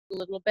a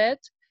little bit,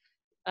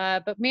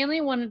 but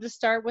mainly wanted to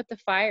start with the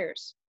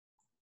fires.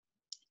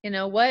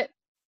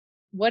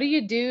 What do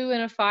you do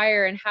in a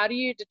fire, and how do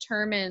you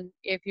determine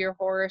if your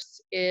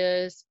horse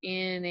is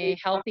in a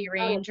healthy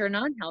range or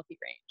non-healthy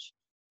range?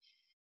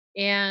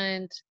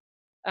 And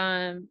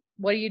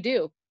what do you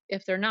do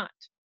if they're not?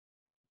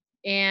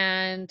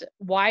 And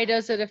why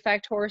does it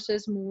affect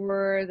horses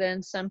more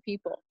than some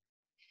people?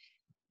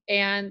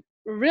 And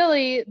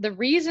really, the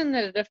reason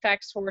that it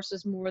affects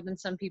horses more than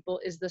some people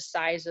is the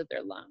size of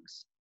their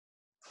lungs.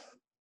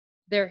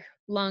 Their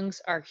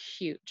lungs are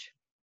huge.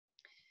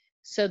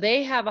 So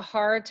they have a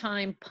hard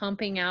time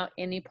pumping out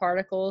any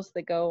particles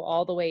that go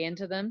all the way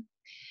into them.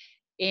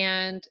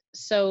 And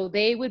so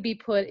they would be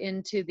put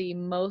into the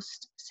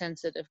most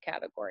sensitive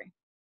category.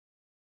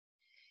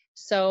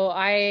 So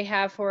I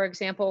have, for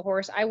example, a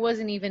horse, I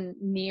wasn't even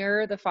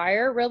near the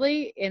fire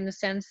really, in the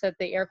sense that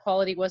the air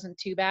quality wasn't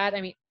too bad.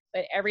 I mean,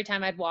 but every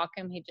time I'd walk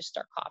him, he'd just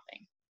start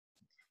coughing.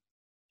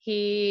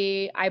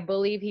 I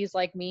believe he's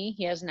like me,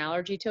 he has an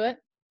allergy to it.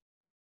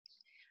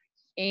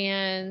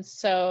 And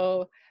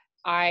so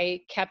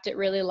I kept it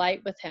really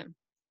light with him,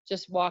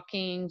 just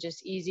walking,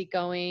 just easy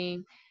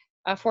going.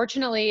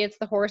 Fortunately, it's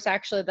the horse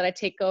actually that I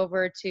take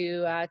over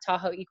to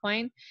Tahoe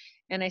Equine.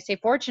 And I say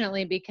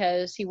fortunately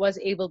because he was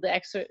able to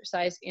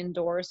exercise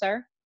indoors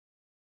there,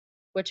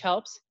 which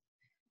helps.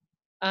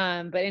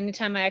 But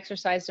anytime I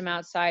exercised him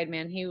outside,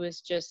 man, he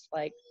was just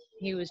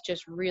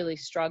really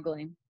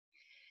struggling.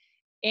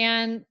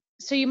 And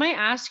so you might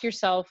ask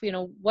yourself,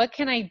 what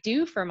can I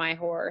do for my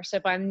horse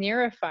if I'm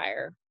near a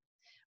fire,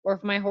 or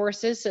if my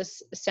horse is a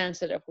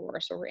sensitive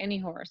horse, or any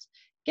horse?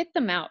 Get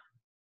them out,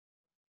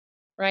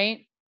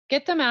 right?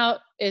 Get them out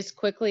as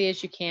quickly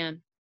as you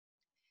can.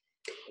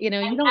 You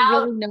don't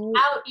really know.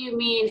 Out, you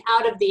mean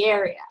out of the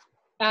area?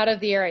 Out of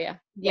the area,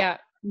 yeah.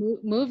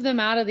 Move them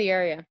out of the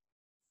area.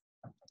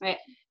 Right.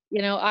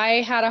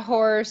 I had a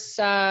horse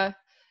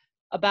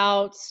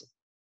about,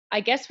 I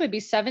guess would be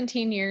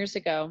 17 years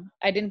ago.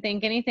 I didn't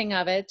think anything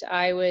of it.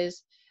 I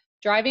was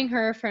driving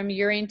her from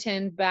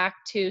Urington back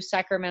to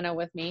Sacramento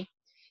with me.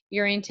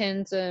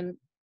 Urington's a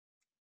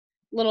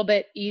little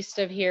bit east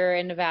of here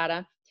in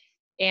Nevada.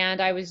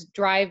 And I was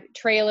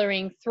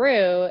trailering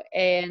through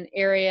an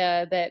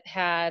area that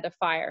had a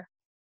fire.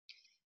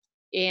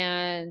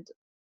 And,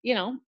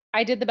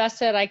 I did the best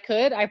that I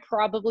could. I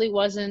probably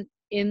wasn't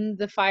in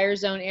the fire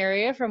zone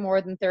area for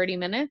more than 30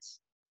 minutes.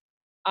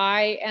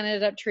 I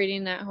ended up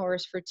treating that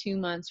horse for 2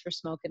 months for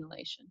smoke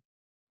inhalation,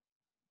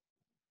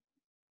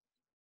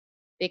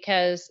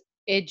 because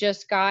it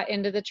just got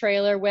into the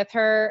trailer with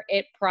her.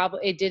 It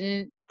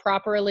didn't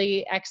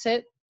properly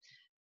exit.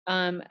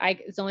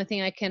 It's the only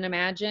thing I can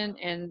imagine.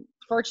 And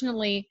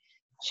fortunately,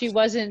 she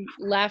wasn't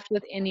left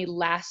with any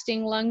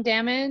lasting lung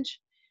damage,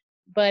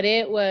 but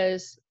it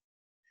was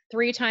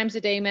 3 times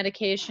a day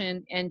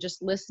medication, and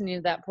just listening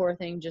to that poor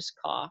thing just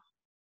cough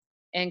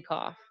and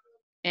cough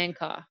and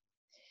cough.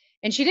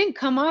 And she didn't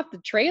come off the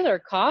trailer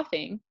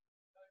coughing.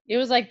 It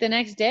was like the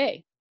next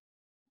day.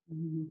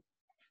 Mm-hmm.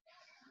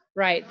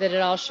 Right, that it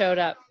all showed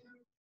up.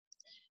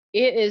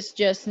 It is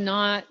just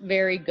not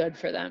very good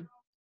for them.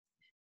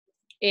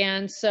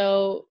 And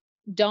so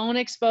don't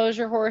expose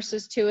your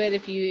horses to it.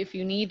 If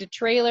you need a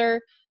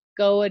trailer,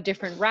 go a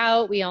different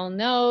route. We all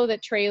know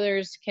that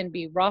trailers can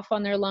be rough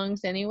on their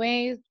lungs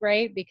anyways,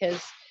 right?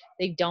 Because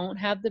they don't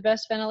have the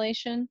best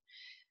ventilation.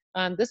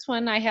 This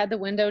one, I had the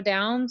window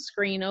down,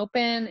 screen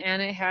open,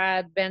 and it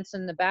had vents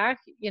in the back,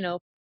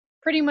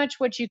 pretty much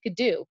what you could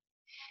do.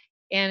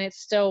 And it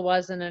still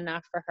wasn't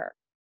enough for her.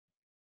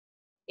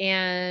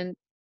 And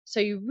so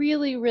you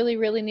really, really,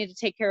 really need to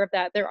take care of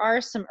that. There are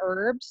some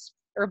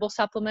herbal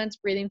supplements,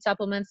 breathing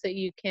supplements that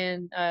you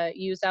can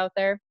use out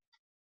there.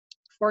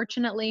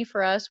 Fortunately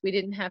for us, we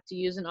didn't have to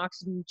use an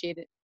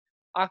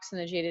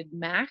oxygenated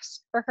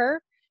mask for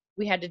her.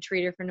 We had to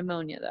treat her for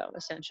pneumonia, though,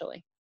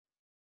 essentially.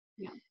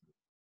 Yeah.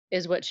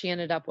 Is what she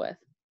ended up with.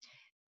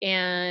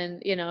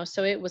 And,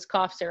 so it was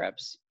cough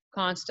syrups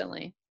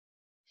constantly,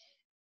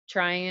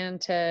 trying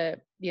to,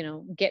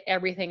 get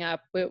everything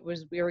up. We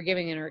were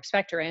giving her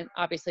expectorant,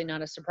 obviously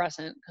not a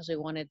suppressant, because we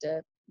wanted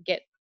to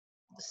get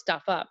the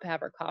stuff up, have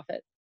her cough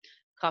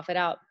it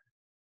out.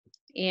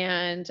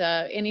 And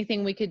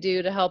anything we could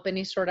do to help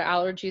any sort of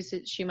allergies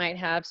that she might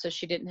have, so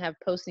she didn't have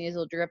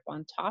postnasal drip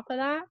on top of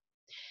that,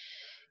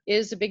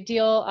 is a big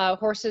deal.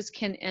 Horses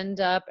can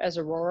end up as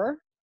a roarer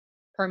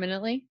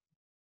permanently.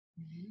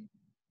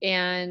 Mm-hmm.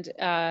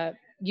 And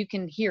you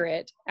can hear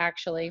it,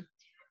 actually.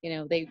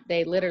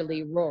 They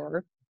literally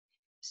roar.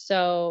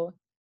 So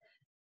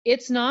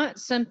it's not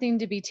something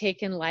to be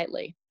taken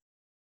lightly,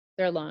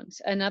 their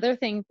lungs. Another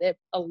thing that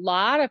a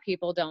lot of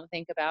people don't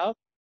think about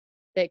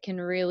that can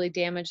really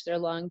damage their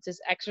lungs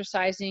is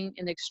exercising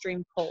in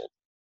extreme cold.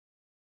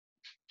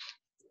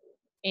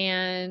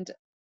 And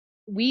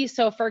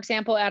so for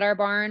example, at our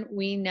barn,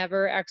 we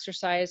never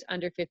exercise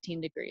under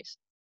 15 degrees.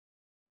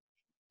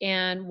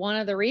 And one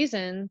of the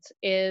reasons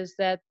is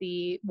that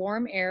the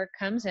warm air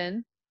comes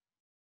in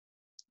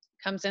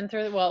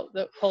through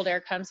the cold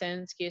air comes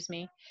in,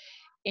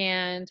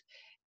 and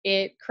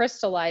it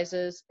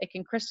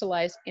can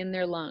crystallize in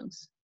their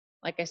lungs.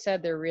 Like I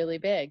said, they're really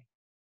big.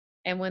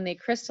 And when they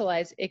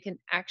crystallize, it can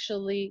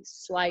actually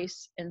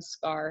slice and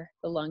scar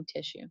the lung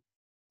tissue.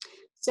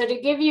 So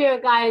to give you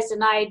guys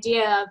an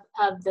idea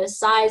of the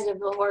size of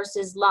the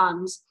horse's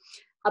lungs,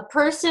 a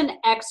person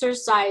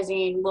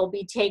exercising will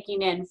be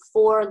taking in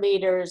 4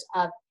 liters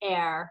of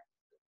air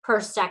per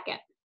second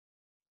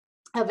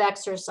of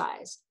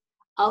exercise.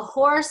 A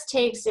horse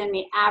takes in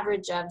the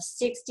average of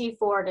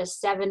 64 to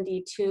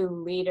 72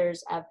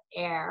 liters of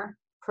air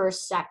per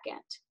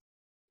second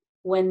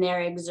when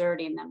they're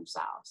exerting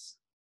themselves.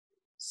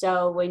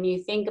 So when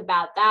you think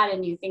about that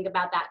and you think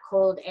about that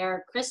cold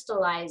air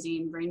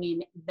crystallizing,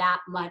 bringing that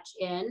much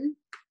in,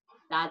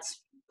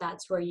 that's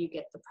where you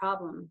get the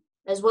problem,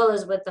 as well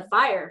as with the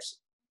fires,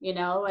 you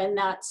know, and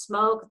that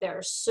smoke,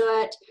 there's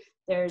soot,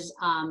 there's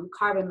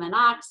carbon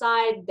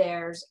monoxide,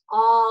 there's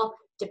all,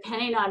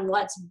 depending on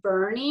what's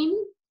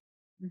burning,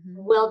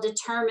 will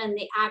determine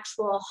the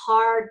actual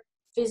hard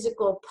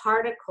physical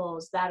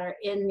particles that are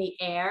in the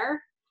air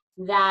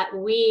that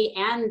we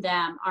and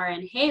them are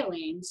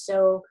inhaling.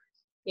 So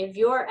if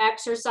you're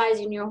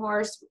exercising your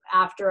horse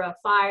after a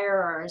fire,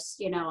 or,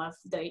 you know,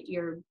 if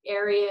your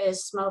area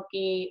is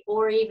smoky,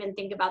 or even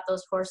think about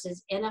those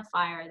horses in a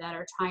fire that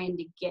are trying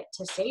to get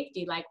to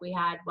safety, like we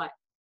had,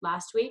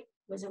 last week?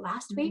 Was it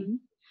last week?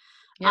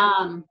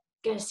 Yeah.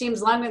 It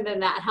seems longer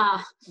than that,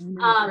 huh?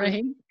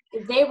 Right.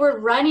 They were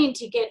running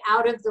to get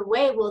out of the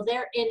way. Well,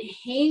 they're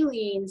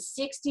inhaling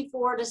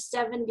 64 to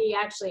 70,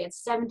 actually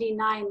it's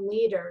 79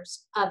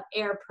 liters of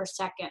air per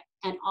second,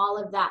 and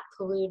all of that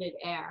polluted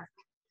air.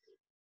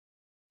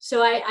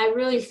 So I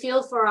really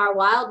feel for our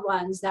wild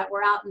ones that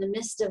were out in the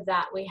midst of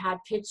that. We had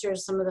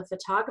pictures, some of the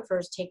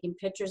photographers taking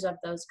pictures of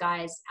those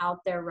guys out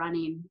there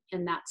running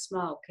in that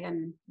smoke.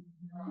 And,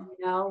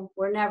 you know,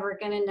 we're never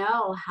going to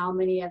know how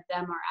many of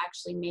them are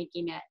actually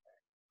making it,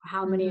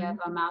 how many of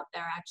them out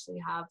there actually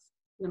have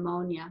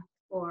pneumonia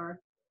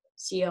or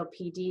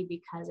COPD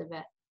because of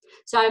it.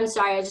 So I'm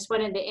sorry, I just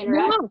wanted to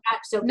interrupt that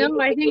so people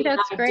I can think get an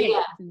that's great.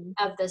 idea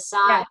of the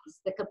size,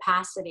 the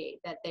capacity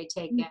that they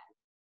take in.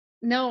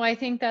 No, I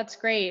think that's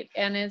great.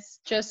 And it's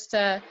just,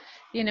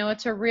 you know,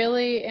 it's a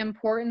really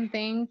important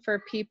thing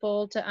for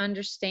people to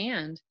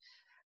understand.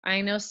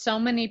 I know so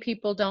many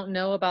people don't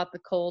know about the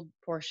cold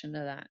portion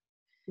of that.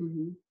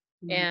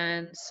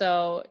 And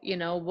so, you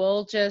know,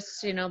 we'll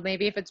just, you know,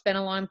 maybe if it's been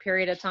a long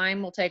period of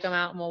time, we'll take them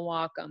out and we'll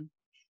walk them.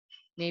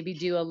 Maybe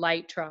do a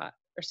light trot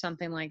or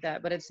something like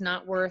that. But it's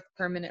not worth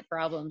permanent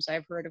problems.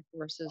 I've heard of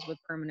horses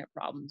with permanent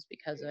problems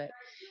because of it.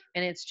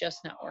 And it's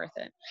just not worth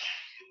it.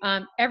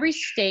 Every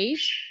state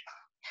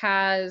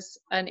has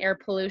an air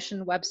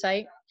pollution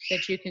website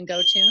that you can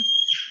go to.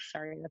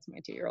 Sorry, that's my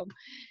 2-year-old.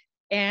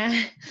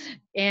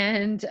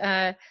 And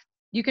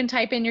you can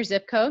type in your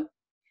zip code,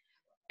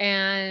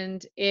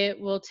 and it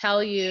will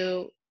tell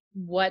you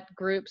what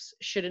groups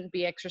shouldn't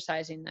be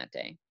exercising that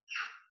day.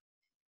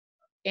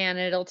 And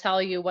it'll tell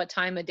you what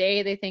time of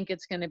day they think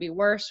it's going to be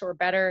worse or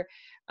better.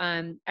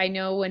 I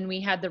know when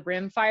we had the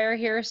rim fire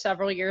here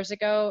several years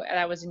ago, and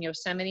I was in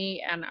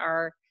Yosemite, and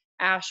our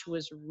ash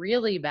was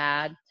really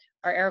bad.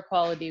 Our air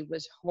quality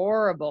was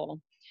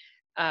horrible.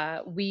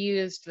 We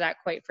used that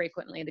quite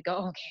frequently to go,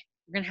 okay,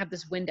 we're going to have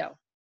this window.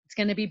 It's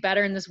going to be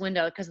better in this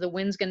window because the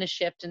wind's going to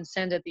shift and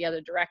send it the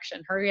other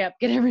direction. Hurry up,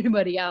 get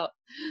everybody out.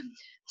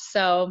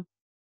 So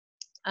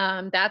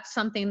that's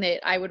something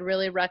that I would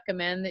really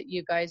recommend that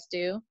you guys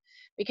do,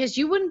 because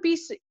you wouldn't be,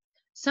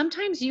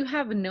 sometimes you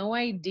have no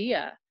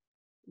idea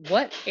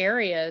what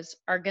areas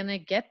are going to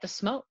get the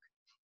smoke,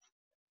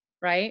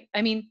 right?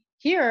 I mean,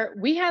 here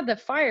we had the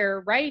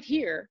fire right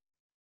here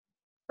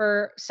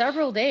for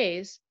several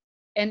days,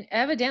 and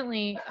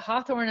evidently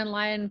Hawthorne and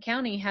Lyon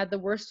County had the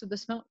worst of the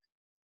smoke.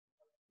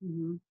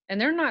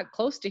 And they're not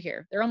close to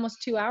here. They're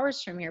almost 2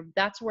 hours from here.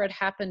 That's where it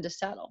happened to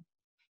settle.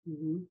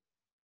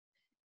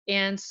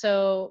 And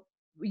so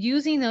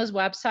using those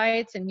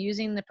websites and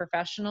using the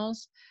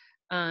professionals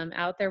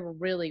out there will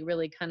really,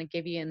 really kind of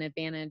give you an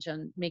advantage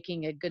on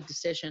making a good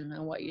decision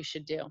on what you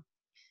should do.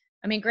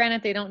 I mean,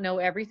 granted, they don't know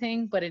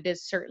everything, but it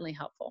is certainly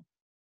helpful.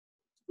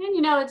 And,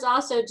 you know, it's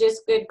also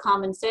just good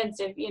common sense.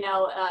 If, you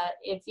know,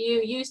 if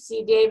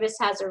UC Davis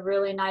has a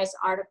really nice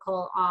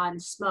article on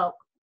smoke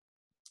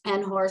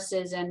and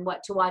horses and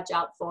what to watch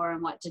out for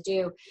and what to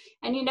do.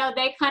 And, you know,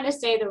 they kind of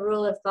say the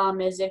rule of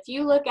thumb is if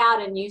you look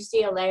out and you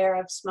see a layer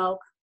of smoke,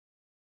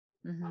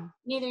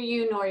 neither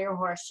you nor your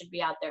horse should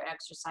be out there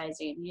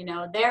exercising. You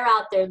know, they're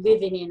out there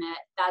living in it.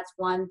 That's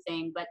one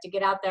thing. But to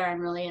get out there and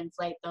really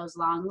inflate those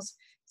lungs,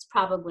 it's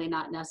probably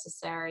not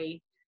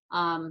necessary.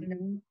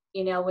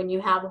 You know, when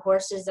you have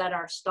horses that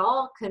are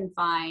stall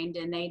confined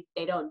and they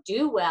don't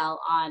do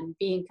well on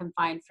being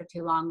confined for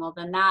too long, well,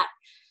 then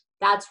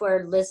that's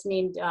where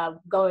listening,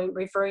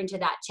 referring to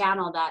that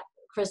channel that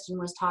Kristen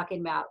was talking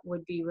about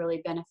would be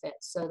really benefit,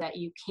 so that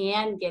you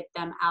can get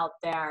them out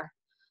there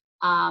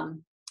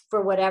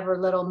for whatever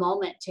little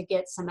moment to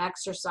get some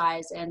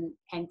exercise and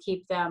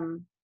keep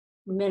them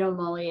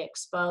minimally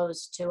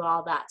exposed to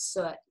all that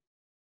soot.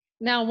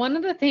 Now, one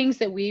of the things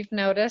that we've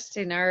noticed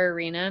in our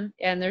arena,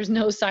 and there's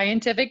no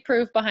scientific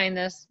proof behind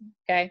this,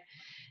 okay,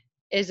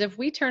 is if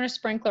we turn a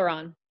sprinkler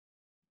on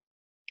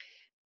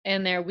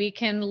in there, we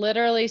can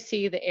literally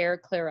see the air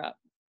clear up.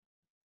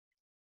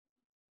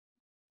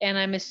 And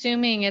I'm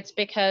assuming it's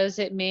because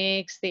it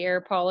makes the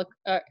air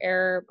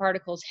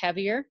particles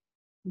heavier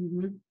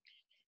Mm-hmm.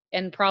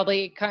 and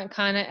probably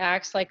kind of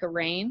acts like a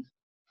rain.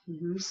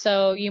 Mm-hmm.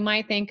 So you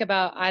might think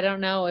about, I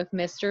don't know, if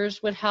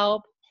misters would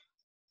help,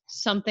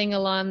 something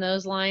along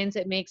those lines.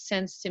 It makes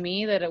sense to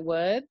me that it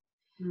would.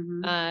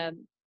 Mm-hmm.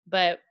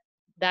 But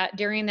that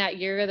during that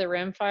year of the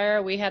rim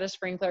fire, we had a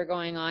sprinkler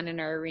going on in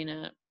our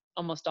arena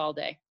almost all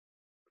day.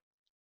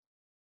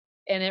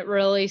 And it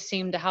really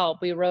seemed to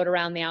help. We rode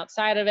around the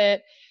outside of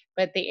it,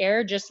 but the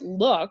air just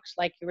looked,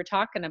 like you were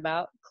talking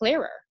about,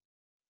 clearer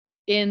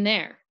in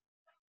there.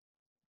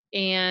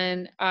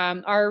 And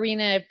our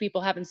arena, if people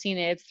haven't seen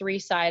it, it's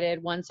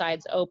three-sided. One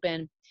side's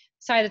open. The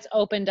side that's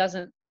open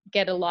doesn't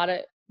get a lot of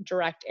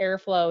direct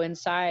airflow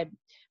inside.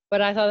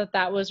 But I thought that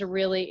that was a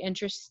really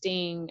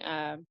interesting,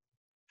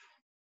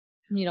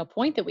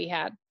 point that we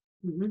had.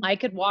 Mm-hmm. I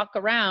could walk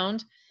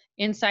around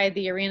inside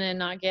the arena and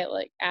not get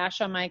like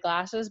ash on my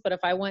glasses. But if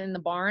I went in the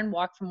barn,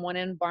 walked from one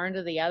end barn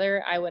to the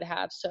other, I would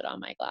have soot on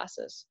my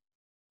glasses.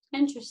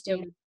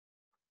 Interesting.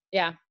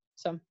 Yeah.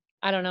 So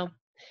I don't know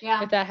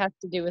Yeah. if that has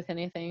to do with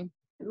anything.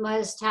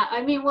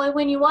 I mean, well,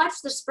 when you watch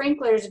the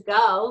sprinklers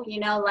go,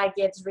 like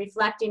it's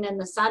reflecting in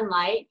the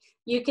sunlight,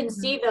 you can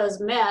see those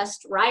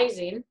mist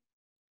rising.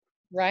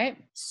 Right.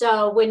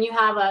 So when you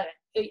have a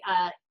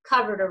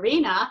covered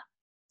arena,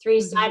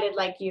 three-sided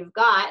like you've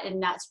got,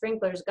 and that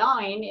sprinkler's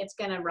going, it's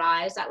going to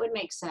rise. That would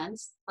make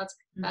sense. That's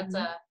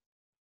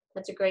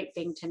a great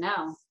thing to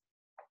know.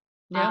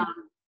 Yeah.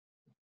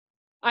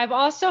 I've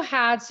also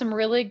had some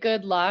really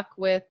good luck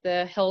with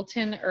the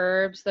Hilton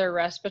Herbs, their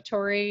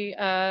respiratory,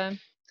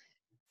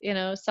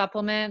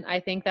 supplement. I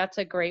think that's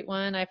a great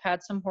one. I've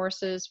had some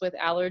horses with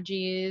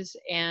allergies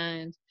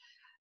and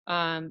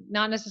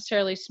not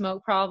necessarily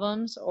smoke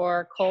problems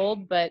or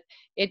cold, but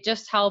it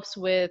just helps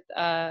with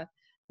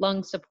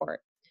lung support.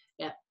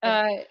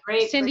 Yeah.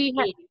 Great Cindy,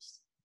 for heaves.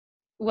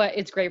 what?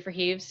 It's great for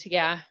heaves.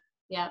 Yeah.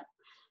 Yeah.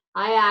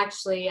 I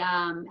actually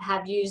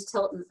have used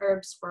Hilton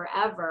Herbs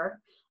forever.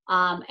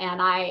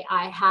 And I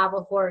have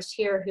a horse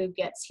here who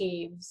gets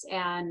heaves,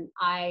 and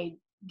I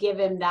give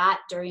him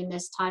that during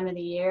this time of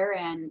the year,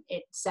 and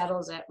it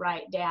settles it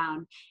right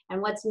down.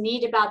 And what's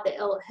neat about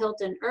the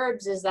Hilton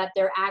Herbs is that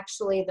they're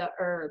actually the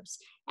herbs.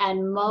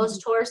 And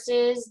most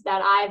horses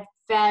that I've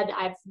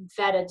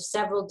fed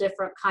several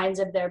different kinds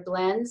of their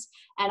blends,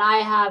 and I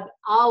have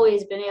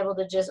always been able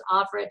to just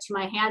offer it to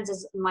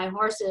my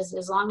horses,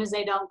 as long as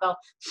they don't go,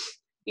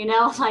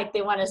 like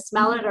they want to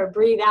smell it or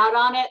breathe out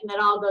on it, and it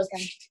all goes,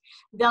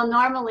 they'll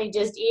normally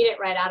just eat it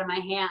right out of my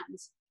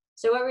hands.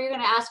 So what were you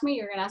going to ask me?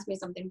 You're going to ask me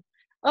something.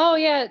 Oh,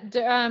 yeah.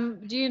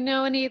 Do you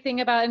know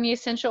anything about any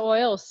essential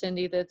oils,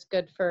 Cindy, that's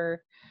good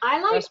for?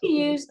 I like to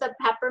use the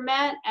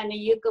peppermint and the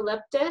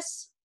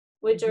eucalyptus,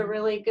 which are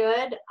really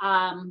good.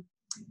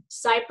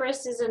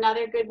 Cypress is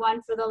another good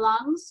one for the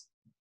lungs.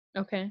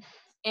 Okay.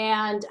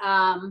 And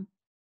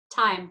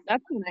thyme.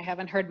 That's one I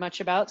haven't heard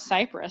much about.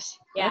 Cypress.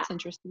 Yeah. That's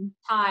interesting.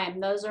 Thyme.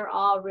 Those are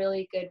all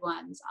really good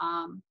ones.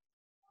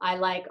 I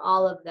like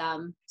all of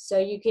them. So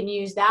you can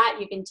use that.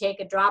 You can take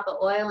a drop of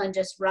oil and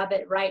just rub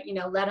it right,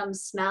 let them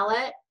smell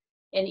it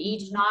in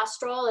each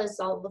nostril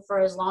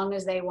for as long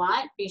as they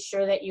want. Be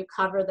sure that you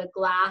cover the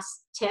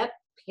glass tip,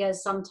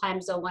 because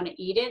sometimes they'll want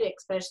to eat it,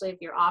 especially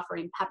if you're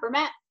offering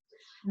peppermint.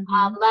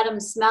 Let them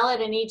smell it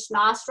in each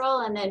nostril,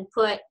 and then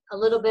put a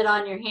little bit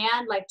on your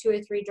hand, like 2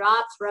 or 3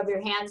 drops, rub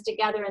your hands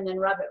together, and then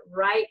rub it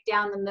right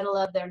down the middle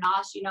of their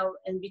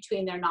in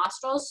between their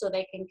nostrils, so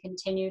they can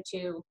continue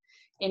to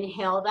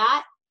inhale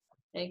that.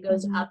 It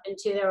goes up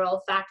into their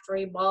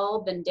olfactory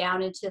bulb and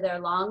down into their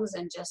lungs,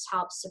 and just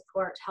helps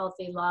support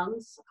healthy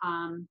lungs.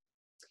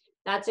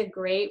 That's a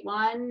great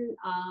one.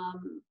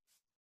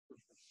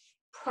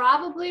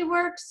 Probably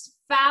works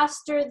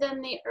faster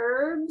than the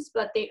herbs,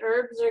 but the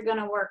herbs are going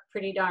to work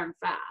pretty darn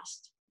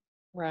fast.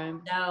 Right.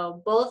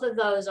 So both of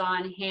those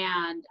on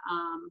hand,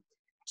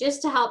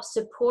 just to help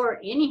support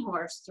any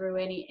horse through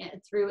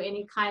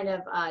any kind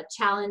of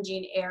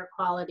challenging air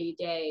quality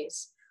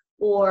days,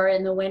 or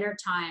in the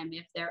wintertime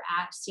if they're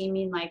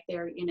seeming like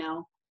they're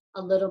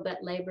a little bit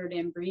labored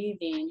in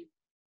breathing.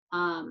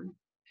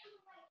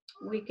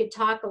 We could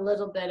talk a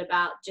little bit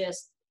about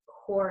just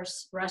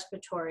horse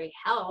respiratory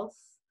health.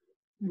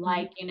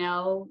 Like,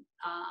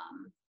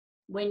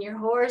 when your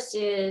horse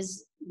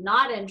is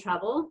not in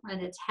trouble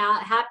and it's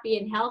happy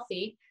and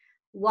healthy,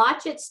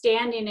 watch it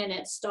standing in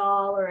its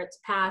stall or its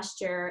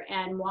pasture,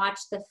 and watch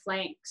the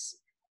flanks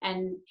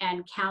and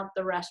count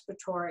the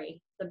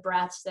respiratory, the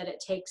breaths that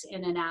it takes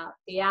in and out.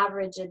 The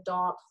average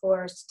adult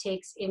horse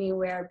takes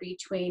anywhere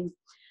between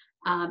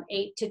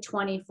 8 to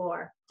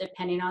 24,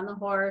 depending on the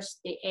horse,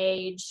 the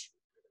age,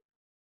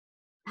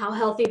 how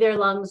healthy their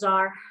lungs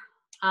are.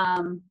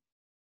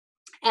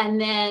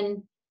 And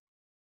then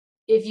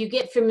if you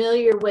get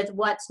familiar with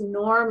what's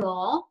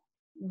normal,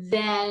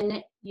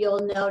 then you'll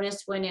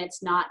notice when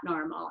it's not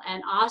normal.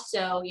 And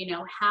also, you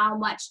know, how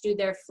much do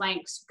their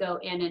flanks go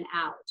in and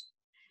out?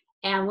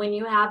 And when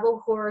you have a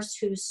horse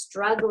who's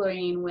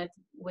struggling with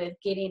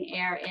getting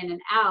air in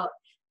and out,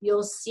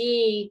 you'll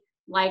see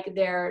like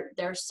their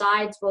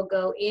sides will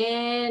go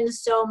in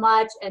so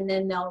much, and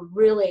then they'll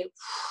really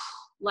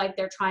like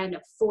they're trying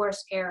to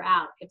force air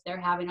out if they're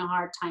having a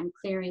hard time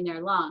clearing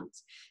their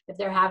lungs. If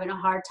they're having a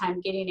hard time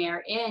getting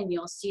air in,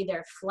 you'll see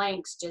their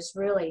flanks just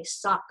really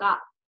suck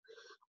up.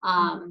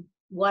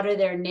 What are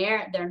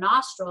their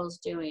nostrils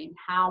doing?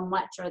 How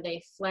much are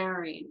they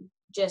flaring?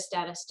 Just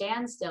at a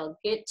standstill.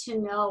 Get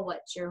to know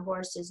what your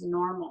horse is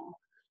normal,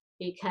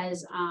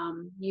 because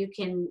you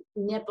can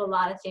nip a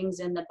lot of things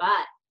in the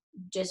butt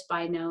just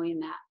by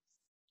knowing that.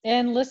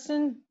 And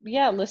listen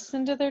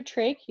to their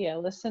trachea,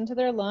 listen to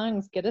their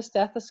lungs, get a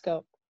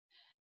stethoscope,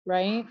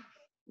 right?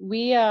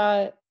 We,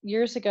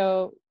 years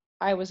ago,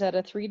 I was at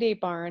a 3-day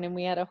barn, and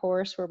we had a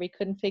horse where we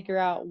couldn't figure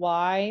out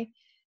why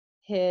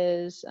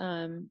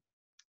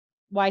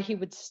why he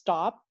would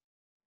stop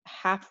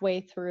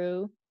halfway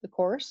through the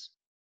course.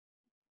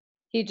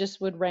 He just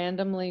would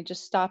randomly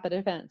just stop at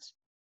events.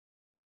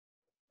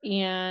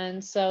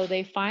 And so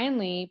they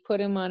finally put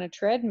him on a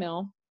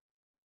treadmill,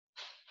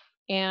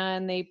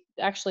 and they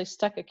actually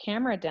stuck a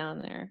camera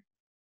down there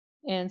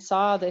and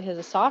saw that his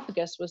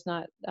esophagus was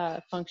not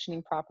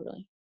functioning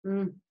properly.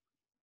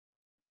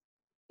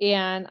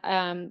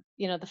 And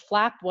you know, the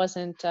flap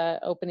wasn't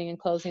opening and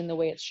closing the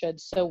way it should.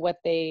 So what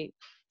they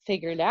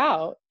figured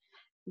out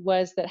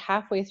was that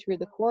halfway through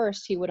the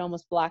course, he would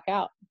almost black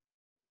out.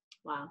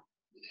 Wow.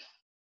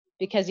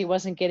 Because he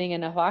wasn't getting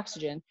enough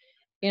oxygen.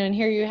 You know, and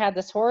here you had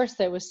this horse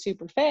that was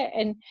super fit,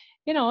 and,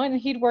 you know, and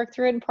he'd work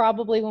through it, and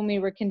probably when we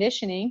were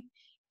conditioning,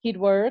 he'd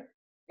work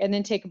and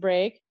then take a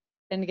break,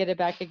 then get it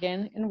back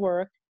again, and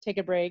work, take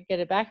a break, get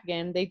it back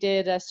again. They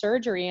did a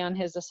surgery on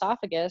his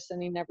esophagus,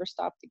 and he never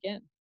stopped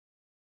again.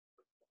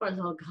 Poor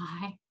little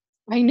guy.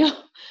 I know.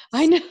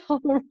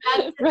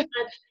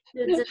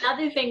 That's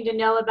another thing to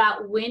know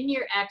about when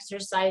you're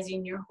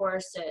exercising your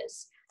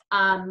horses.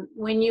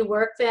 When you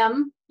work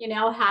them, you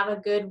know, have a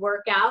good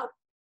workout,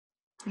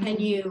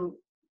 and you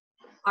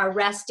are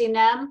resting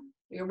them,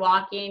 you're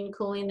walking,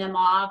 cooling them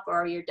off,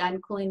 or you're done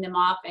cooling them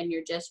off and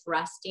you're just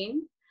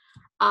resting.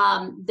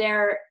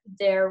 Their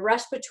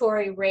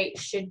respiratory rate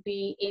should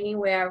be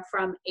anywhere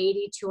from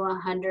 80 to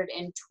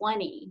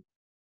 120.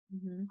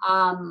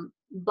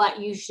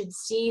 But you should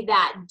see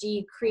that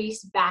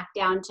decrease back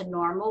down to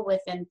normal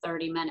within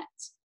 30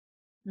 minutes.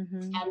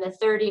 And the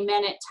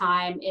 30-minute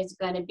time is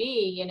going to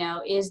be, you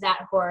know, is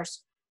that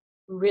horse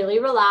really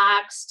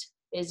relaxed?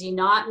 Is he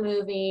not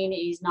moving?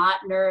 He's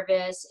not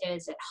nervous?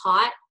 Is it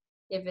hot?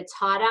 If it's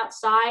hot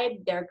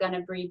outside, they're going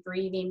to be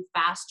breathing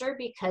faster,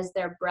 because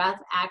their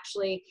breath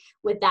actually,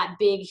 with that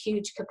big,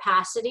 huge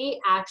capacity,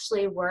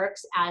 actually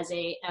works as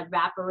a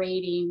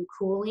evaporating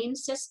cooling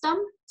system.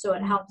 So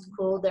it helps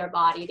cool their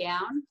body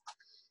down.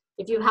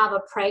 If you have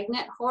a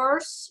pregnant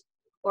horse,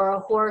 or a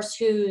horse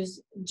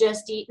who's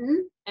just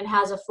eaten and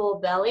has a full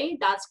belly,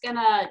 that's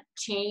gonna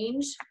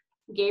change.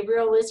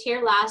 Gabriel was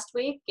here last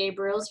week.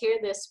 Gabriel's here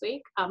this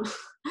week.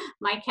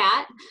 My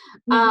cat.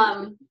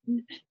 So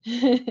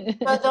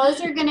those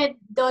are gonna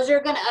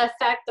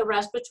affect the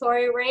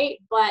respiratory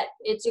rate. But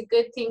it's a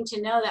good thing to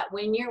know that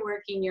when you're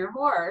working your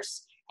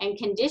horse and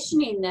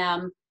conditioning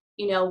them,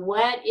 you know,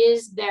 what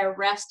is their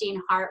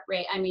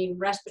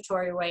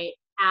respiratory rate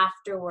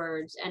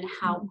afterwards, and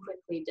how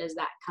quickly does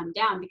that come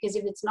down? Because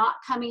if it's not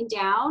coming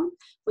down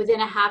within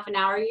a half an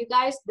hour, you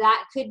guys,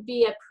 that could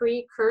be a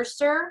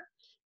precursor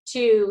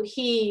to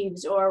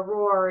heaves or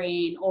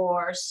roaring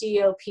or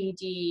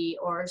COPD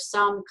or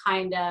some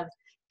kind of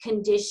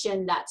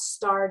condition that's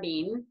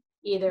starting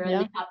either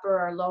in the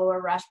upper or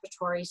lower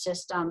respiratory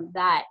system.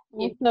 That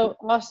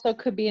also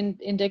could be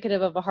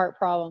indicative of a heart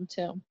problem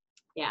too.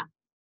 Yeah.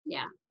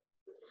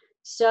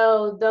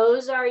 So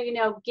those are, you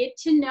know, get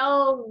to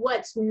know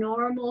what's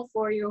normal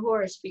for your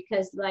horse,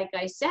 because like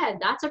I said,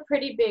 that's a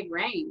pretty big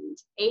range,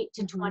 8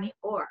 to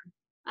 24.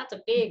 That's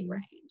a big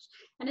range.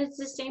 And it's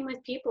the same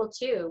with people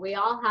too. We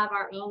all have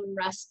our own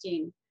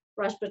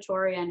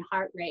respiratory and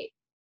heart rate.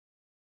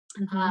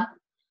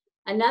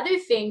 Another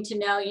thing to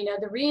know, you know,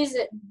 the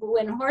reason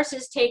when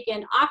horses take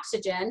in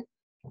oxygen,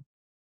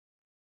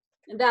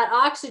 that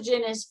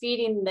oxygen is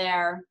feeding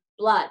their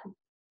blood,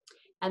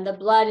 and the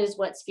blood is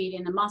what's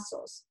feeding the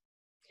muscles.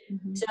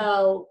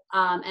 So,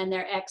 and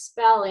they're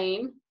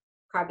expelling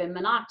carbon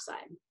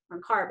monoxide or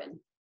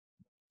carbon.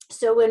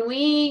 So when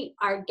we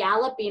are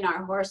galloping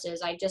our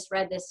horses, I just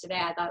read this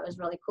today, I thought it was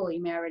really cool. You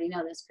may already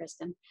know this,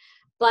 Kristen.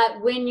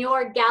 But when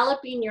you're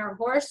galloping your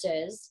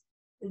horses,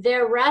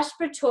 their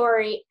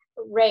respiratory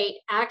rate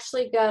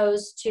actually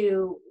goes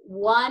to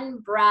 1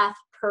 breath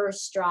per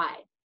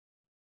stride.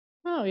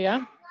 Oh,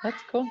 yeah,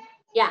 that's cool.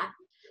 Yeah.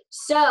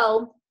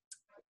 So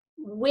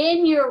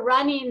when you're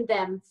running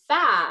them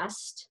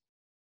fast,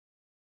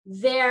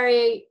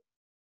 they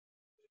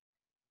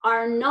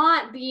are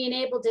not being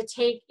able to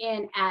take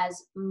in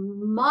as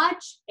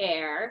much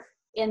air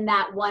in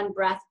that 1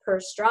 breath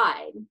per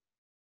stride.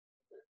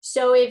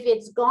 So if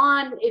it's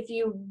gone, if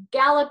you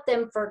gallop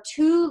them for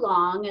too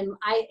long, and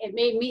it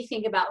made me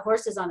think about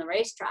horses on the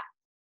racetrack.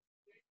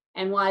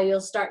 And while you'll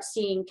start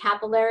seeing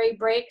capillary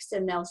breaks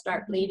and they'll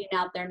start bleeding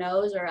out their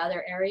nose or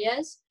other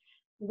areas,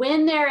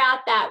 when they're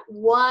at that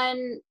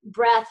one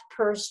breath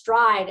per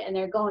stride and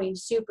they're going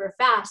super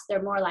fast,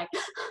 they're more like,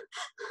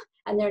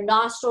 and their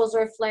nostrils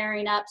are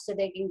flaring up so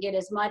they can get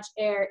as much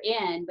air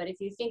in. But if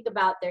you think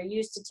about, they're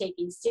used to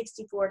taking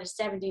 64 to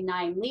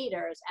 79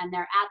 liters and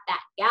they're at that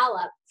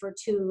gallop for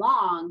too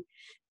long,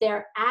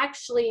 they're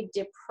actually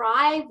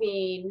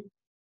depriving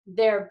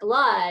their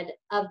blood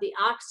of the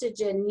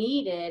oxygen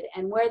needed.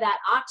 And where that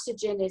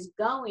oxygen is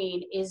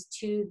going is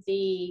to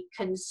the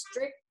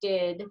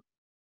constricted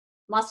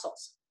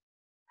muscles.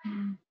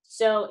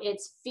 So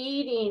it's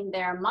feeding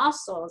their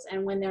muscles,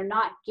 and when they're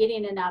not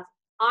getting enough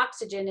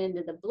oxygen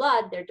into the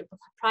blood, they're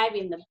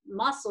depriving the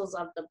muscles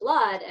of the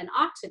blood and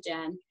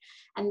oxygen,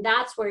 and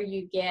that's where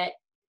you get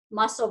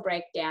muscle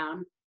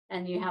breakdown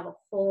and you have a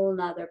whole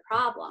nother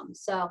problem.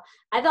 So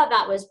I thought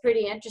that was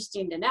pretty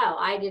interesting to know.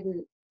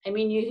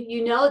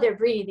 You know they're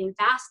breathing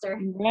faster,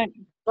 Right.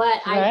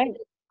 but Right.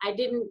 I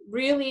didn't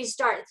really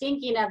start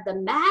thinking of the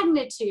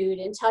magnitude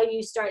until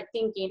you start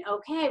thinking,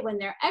 okay, when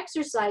they're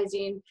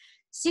exercising,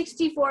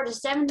 64 to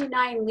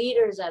 79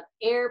 liters of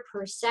air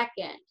per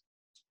second.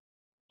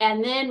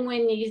 And then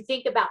when you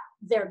think about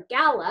their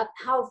gallop,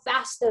 how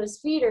fast those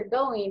feet are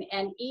going,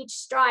 and each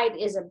stride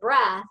is a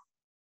breath,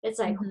 it's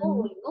like,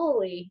 holy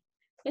moly,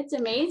 it's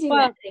amazing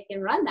that they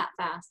can run that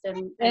fast.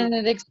 And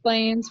it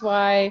explains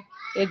why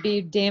it'd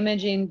be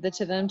damaging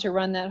to them to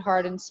run that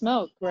hard and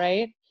smoke,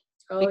 right?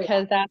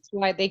 Because that's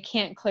why they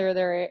can't clear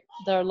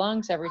their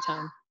lungs every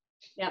time.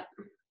 Yep.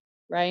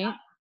 Right?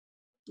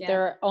 Yeah.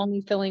 They're only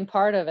filling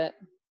part of it.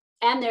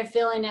 And they're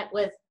filling it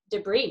with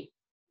debris,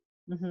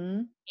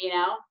 and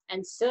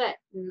soot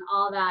and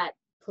all that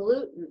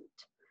pollutant.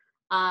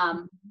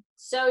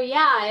 So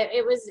yeah,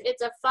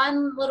 it's a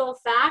fun little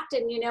fact.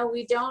 And,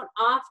 we don't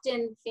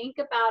often think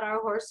about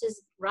our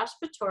horse's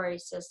respiratory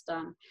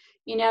system.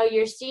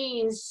 You're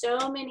seeing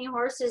so many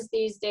horses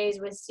these days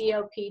with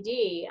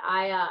COPD.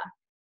 I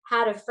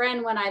had a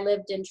friend when I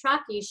lived in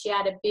Truckee. She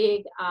had a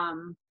big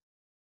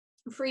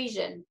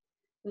Frisian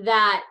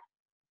that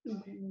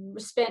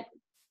spent,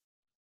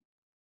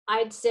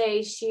 I'd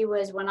say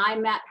when I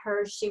met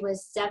her, she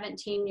was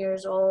 17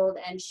 years old,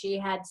 and she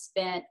had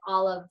spent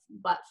all of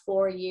but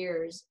 4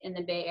 years in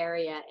the Bay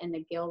Area, in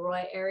the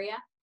Gilroy area,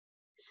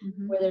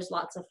 where there's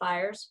lots of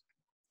fires.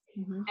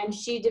 And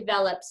she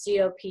developed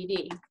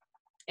COPD.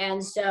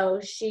 And so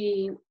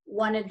she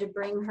wanted to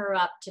bring her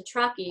up to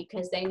Truckee,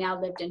 because they now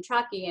lived in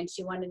Truckee, and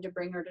she wanted to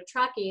bring her to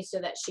Truckee so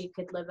that she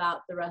could live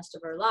out the rest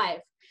of her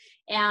life.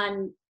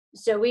 And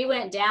so we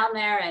went down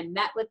there and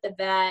met with the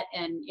vet,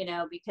 and,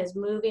 because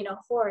moving a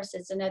horse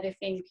is another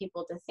thing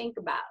people to think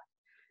about.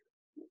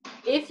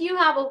 If you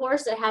have a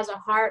horse that has a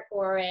heart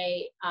or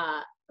a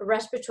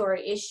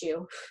respiratory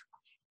issue,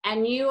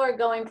 and you are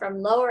going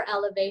from lower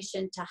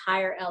elevation to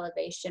higher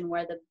elevation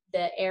where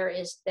the air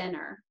is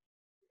thinner,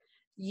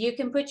 you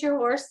can put your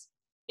horse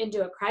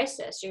into a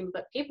crisis. You can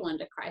put people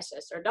into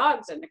crisis, or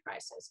dogs into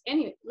crisis,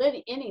 any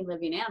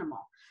living animal.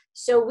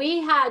 So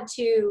we had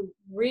to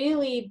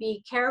really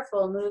be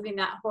careful moving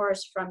that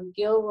horse from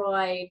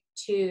Gilroy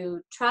to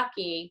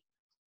Truckee,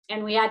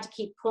 and we had to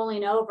keep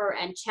pulling over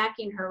and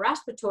checking her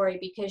respiratory,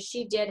 because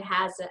she did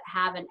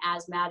have an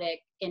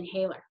asthmatic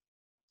inhaler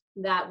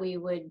that we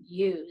would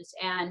use.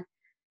 And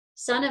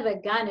son of a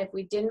gun, if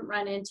we didn't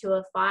run into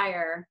a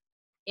fire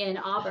in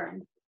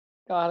Auburn.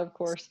 God, of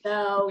course.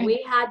 So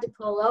we had to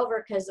pull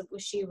over, because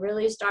she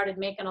really started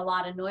making a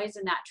lot of noise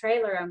in that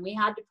trailer, and we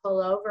had to pull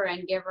over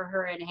and give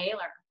her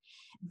inhaler.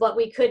 But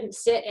we couldn't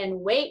sit and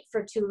wait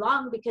for too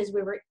long, because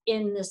we were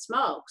in the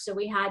smoke. So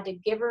we had to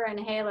give her an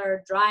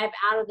inhaler, drive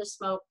out of the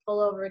smoke, pull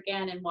over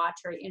again, and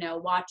watch her and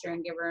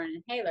give her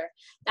an inhaler.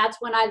 That's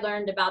when I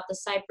learned about the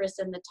cypress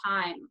and the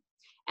thyme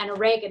and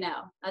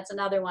oregano. That's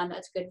another one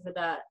that's good for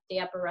the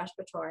upper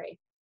respiratory.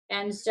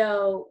 And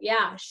so,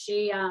 yeah,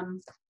 she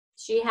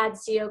had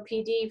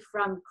COPD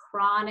from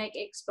chronic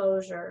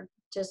exposure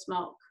to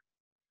smoke.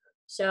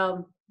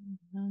 So,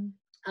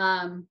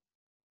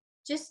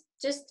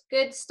 just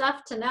good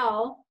stuff to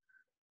know.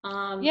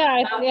 And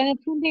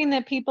it's something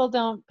that people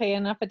don't pay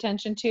enough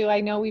attention to.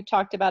 I know we've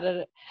talked about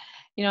it.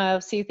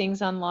 I'll see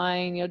things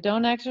online,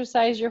 don't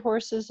exercise your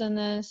horses in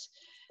this,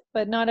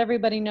 but not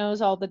everybody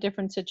knows all the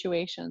different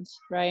situations,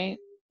 right?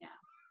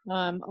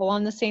 Yeah.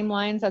 Along the same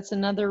lines, that's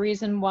another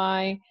reason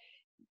why,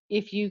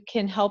 if you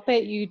can help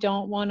it, you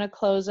don't want to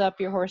close up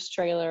your horse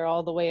trailer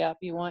all the way up.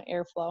 You want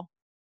airflow.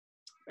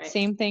 Right.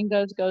 Same thing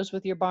goes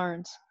with your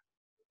barns.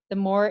 The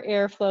more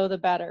airflow, the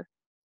better.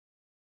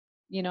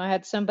 I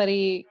had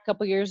somebody a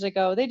couple years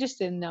ago, they just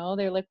didn't know.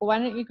 They're like, well, why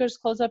don't you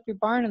just close up your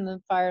barn in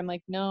the fire? I'm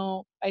like,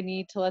 no, I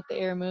need to let the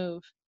air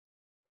move.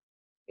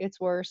 It's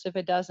worse if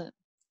it doesn't.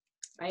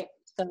 Right.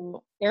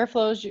 So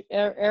airflow is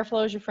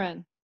your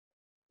friend.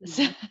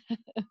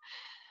 Mm-hmm.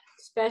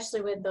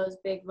 especially with those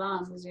big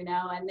lungs, you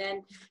know. And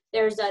then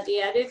there's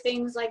the other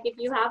things, like if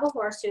you have a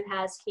horse who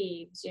has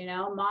heaves, you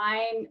know,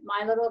 my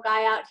little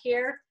guy out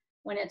here,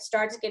 when it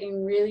starts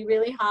getting really,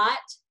 really hot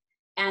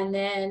and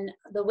then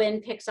the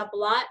wind picks up a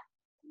lot,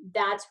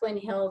 that's when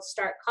he'll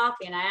start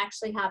coughing. I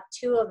actually have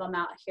 2 of them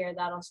out here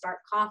that'll start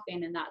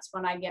coughing, and that's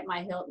when I get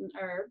my Hilton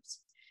herbs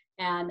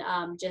and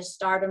just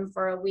start them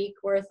for a week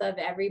worth of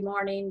every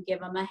morning,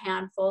 give them a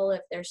handful. If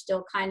they're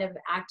still kind of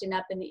acting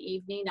up in the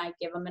evening, I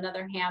give them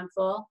another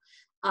handful.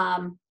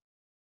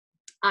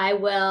 I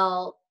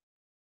will,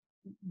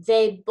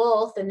 they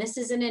both, and this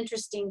is an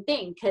interesting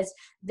thing, because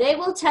they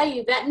will tell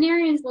you,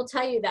 veterinarians will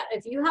tell you that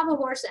if you have a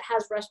horse that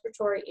has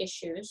respiratory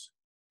issues,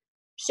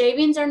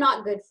 shavings are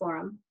not good for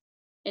them.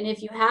 And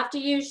if you have to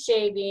use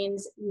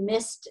shavings,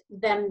 mist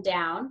them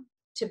down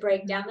to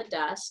break down the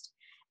dust,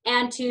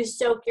 and to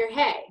soak your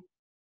hay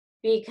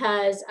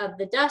because of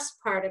the dust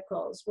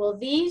particles. Well,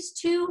 these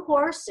 2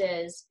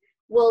 horses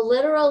will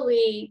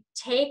literally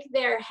take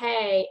their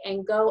hay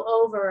and go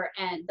over,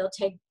 and they'll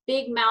take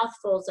big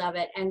mouthfuls of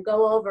it and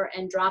go over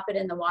and drop it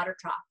in the water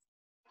trough.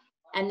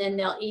 And then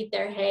they'll eat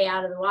their hay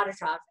out of the water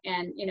trough.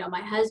 And, you know, my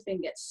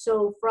husband gets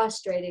so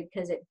frustrated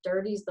because it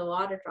dirties the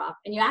water trough.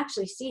 And you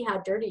actually see how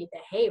dirty the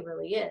hay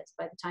really is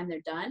by the time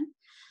they're done.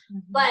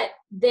 But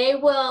they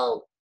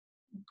will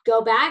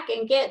go back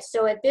and get,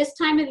 so at this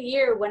time of the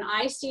year, when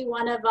I see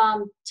one of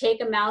them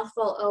take a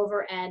mouthful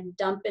over and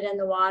dump it in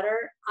the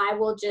water, I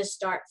will just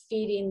start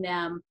feeding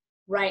them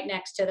right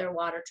next to their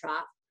water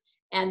trough.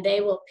 And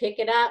they will pick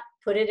it up,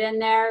 put it in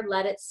there,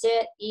 let it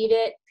sit, eat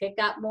it, pick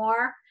up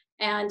more.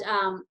 And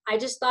I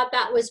just thought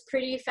that was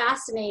pretty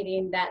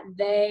fascinating that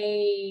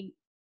they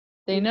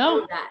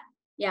know that.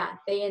 Yeah,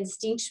 they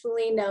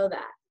instinctually know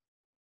that.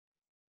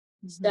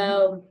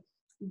 So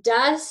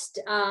dust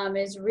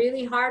is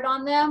really hard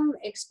on them,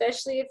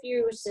 especially if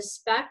you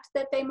suspect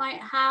that they might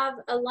have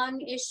a lung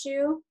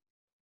issue.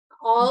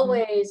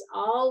 Always,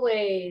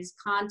 always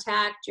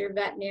contact your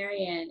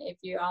veterinarian if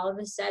you're all of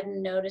a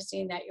sudden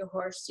noticing that your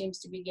horse seems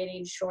to be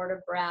getting short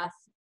of breath,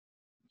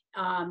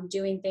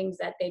 doing things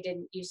that they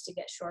didn't used to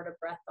get short of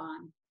breath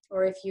on,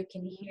 or if you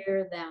can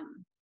hear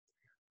them,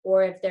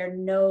 or if their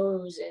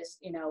nose is,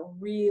 you know,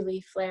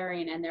 really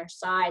flaring and their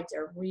sides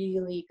are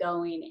really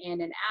going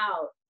in and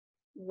out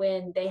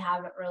when they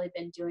haven't really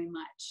been doing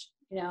much.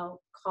 You know,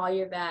 call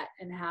your vet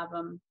and have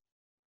them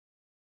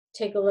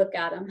take a look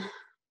at them.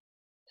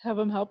 Have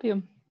them help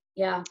you.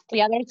 Yeah.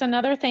 Yeah, there's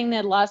another thing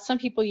that some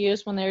people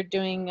use when they're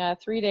doing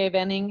 3-day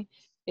venting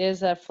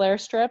is flare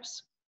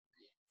strips.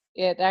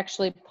 It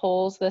actually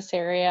pulls this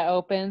area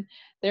open.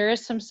 There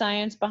is some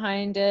science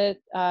behind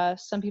it.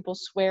 Some people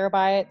swear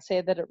by it,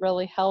 say that it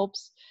really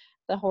helps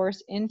the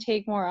horse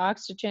intake more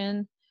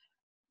oxygen.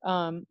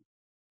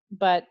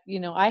 But, you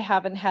know, I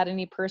haven't had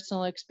any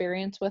personal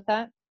experience with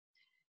that.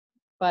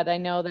 But I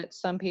know that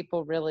some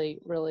people really,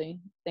 really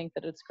think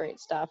that it's great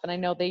stuff. And I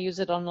know they use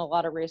it on a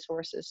lot of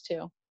racehorses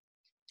too.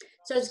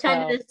 So it's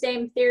kind of the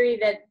same theory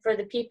that for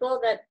the people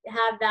that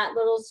have that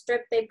little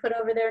strip they put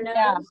over their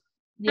nose.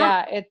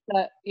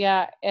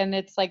 Yeah, and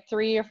it's like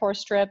 3 or 4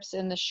 strips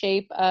in the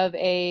shape of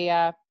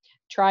a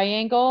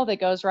triangle that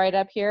goes right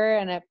up here,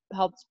 and it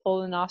helps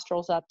pull the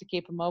nostrils up to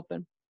keep them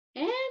open.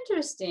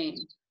 Interesting.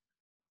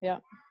 Yeah.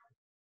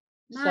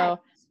 Nice. So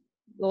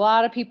a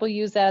lot of people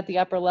use that at the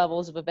upper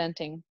levels of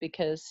eventing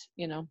because,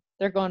 you know,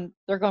 they're going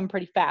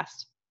pretty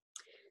fast.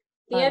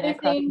 The other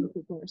thing,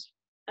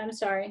 I'm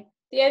sorry.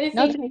 The other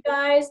thing, you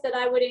guys, that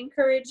I would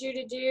encourage you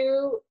to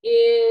do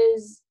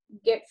is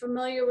get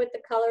familiar with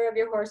the color of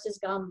your horse's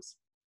gums.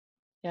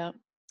 Yeah.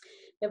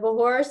 If a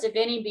horse, if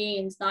any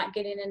being's not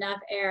getting enough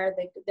air,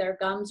 their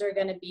gums are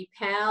going to be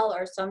pale,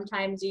 or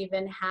sometimes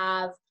even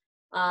have,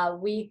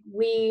 we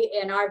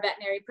in our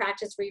veterinary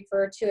practice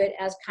refer to it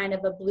as kind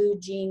of a blue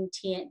jean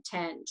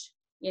tinge.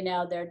 You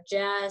know, they're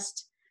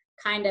just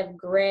kind of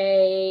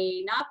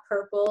gray, not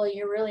purple.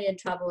 You're really in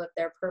trouble if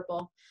they're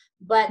purple.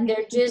 But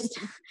they're just,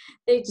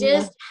 they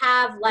just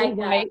have like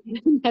white.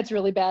 That's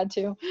really bad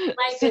too.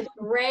 Like a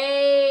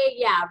gray,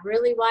 yeah,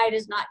 really white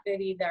is not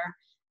good either.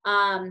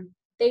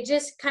 They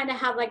just kind of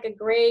have like a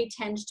gray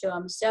tinge to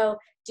them. So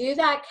do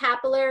that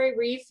capillary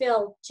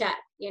refill check,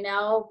 you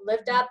know,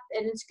 lift up,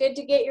 and it's good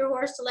to get your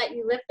horse to let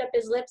you lift up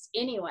his lips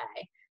anyway.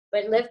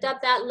 But lift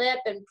up that lip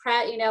and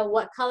press, you know,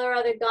 what color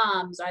are the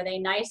gums? Are they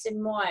nice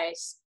and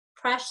moist?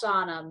 Press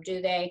on them.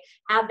 Do they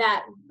have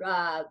that,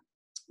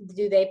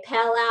 do they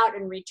pale out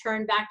and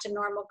return back to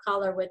normal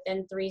color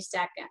within 3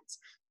 seconds?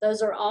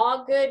 Those are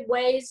all good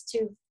ways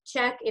to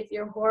check if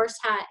your horse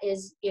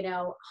is, you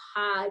know,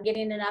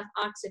 getting enough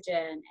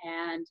oxygen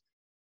and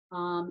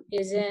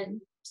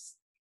isn't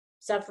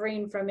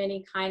suffering from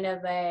any kind of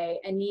a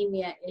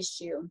anemia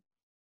issue.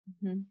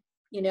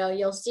 You know,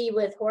 you'll see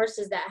with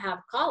horses that have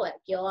colic,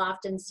 you'll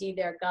often see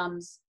their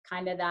gums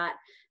kind of that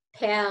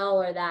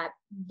pale or that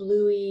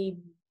bluey,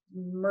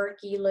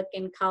 murky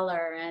looking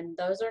color, and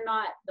those are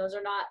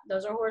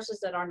horses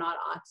that are not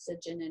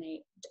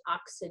oxygenating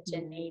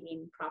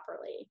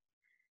properly.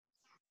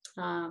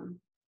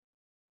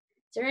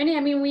 there any, I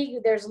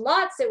mean, there's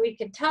lots that we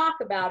could talk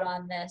about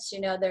on this.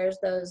 You know, there's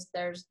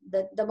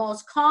the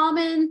most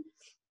common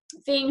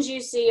things you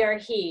see are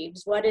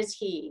heaves. What is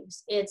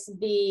heaves? It's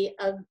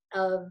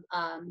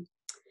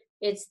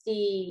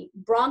the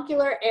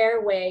bronchial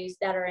airways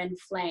that are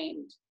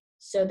inflamed.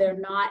 So they're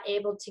not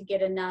able to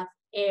get enough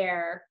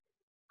air.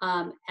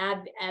 Why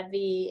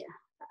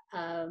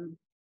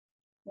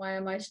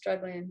am I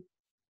struggling?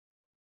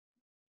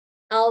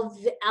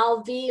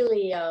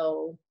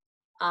 Alveolio,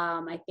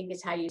 I think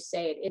is how you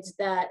say it. It's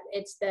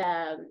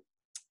the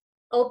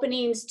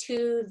openings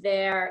to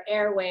their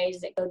airways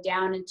that go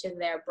down into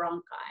their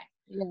bronchi.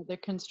 Yeah, they're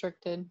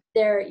constricted.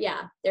 They're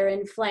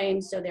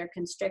inflamed, so they're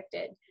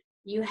constricted.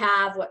 You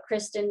have what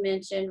Kristen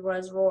mentioned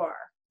was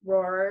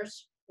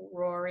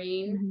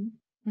roaring,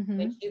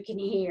 which you can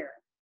hear.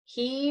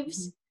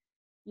 Heaves,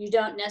 you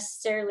don't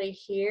necessarily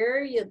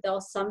hear. They'll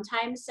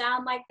sometimes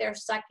sound like they're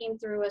sucking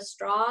through a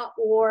straw,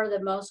 or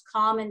the most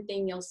common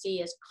thing you'll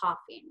see is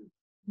coughing.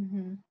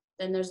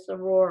 Then there's the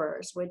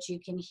roars, which you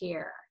can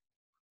hear.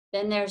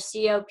 Then there's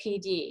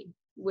COPD,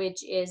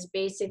 which is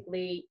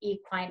basically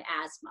equine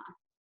asthma.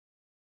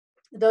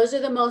 Those are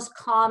the most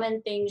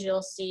common things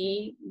you'll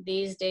see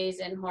these days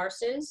in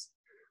horses.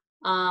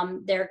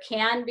 There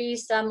can be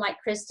some, like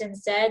Kristen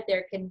said,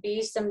 there can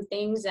be some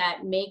things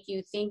that make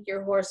you think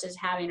your horse is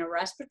having a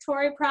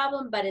respiratory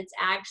problem, but it's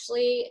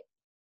actually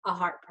a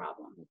heart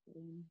problem.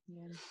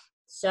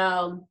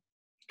 So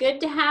good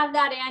to have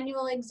that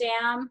annual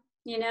exam.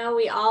 You know,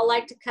 we all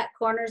like to cut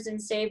corners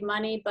and save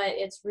money, but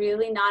it's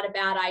really not a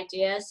bad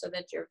idea, so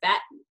that your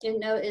vet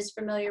is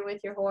familiar with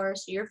your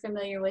horse, you're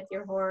familiar with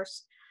your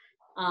horse.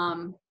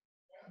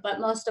 But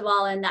most of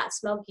all, in that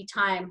smoky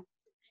time,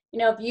 you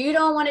know, if you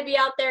don't want to be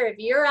out there, if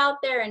you're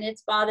out there and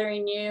it's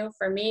bothering you,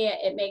 for me,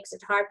 it makes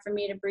it hard for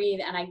me to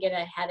breathe and I get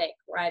a headache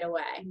right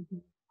away.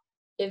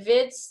 If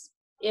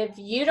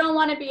you don't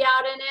want to be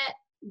out in it,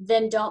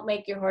 then don't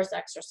make your horse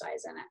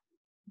exercise in it.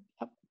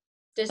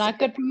 Yep. Not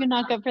good for you,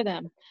 not good for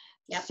them.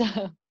 Yep.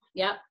 So.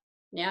 Yep.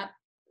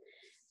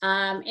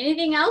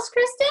 Anything else,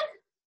 Kristen?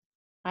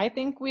 I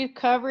think we've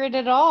covered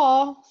it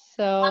all.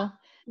 So.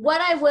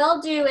 What I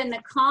will do in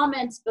the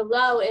comments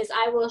below is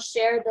I will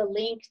share the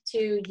link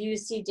to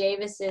UC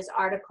Davis's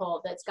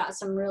article that's got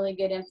some really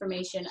good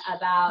information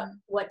about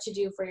what to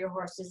do for your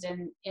horses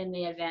in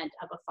the event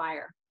of a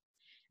fire,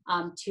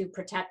 to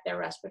protect their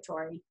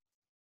respiratory.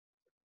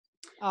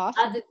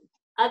 Awesome.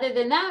 Other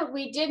than that,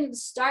 we didn't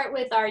start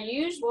with our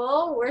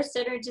usual. We're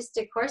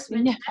synergistic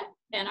horsemanship,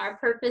 and our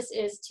purpose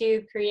is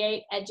to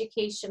create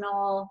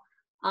educational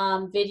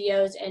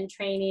videos and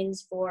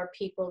trainings for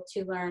people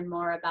to learn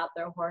more about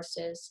their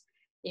horses.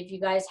 If you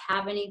guys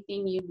have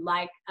anything you'd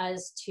like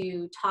us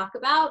to talk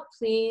about,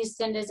 please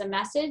send us a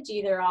message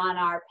either on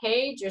our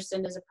page or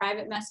send us a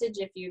private message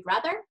if you'd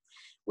rather.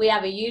 We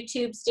have a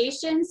YouTube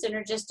station,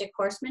 Synergistic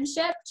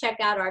Horsemanship. Check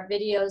out our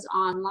videos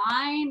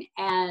online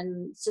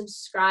and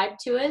subscribe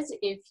to us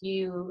if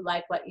you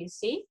like what you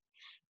see.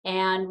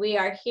 And we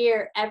are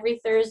here every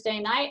Thursday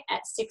night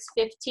at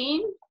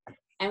 6:15.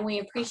 And we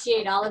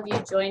appreciate all of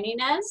you joining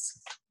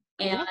us.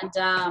 And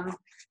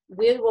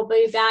we will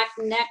be back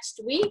next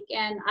week.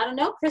 And I don't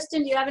know,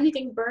 Kristen, do you have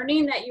anything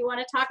burning that you want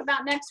to talk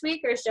about next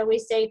week, or shall we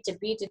say to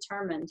be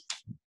determined?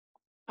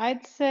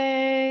 I'd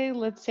say,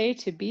 let's say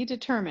to be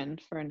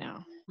determined for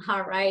now.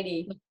 All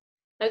righty.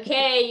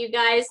 Okay, you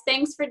guys,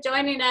 thanks for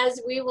joining us.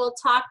 We will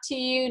talk to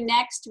you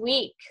next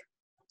week.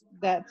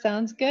 That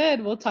sounds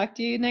good. We'll talk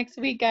to you next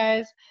week,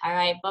 guys. All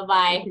right,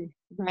 bye-bye.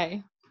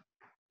 Bye.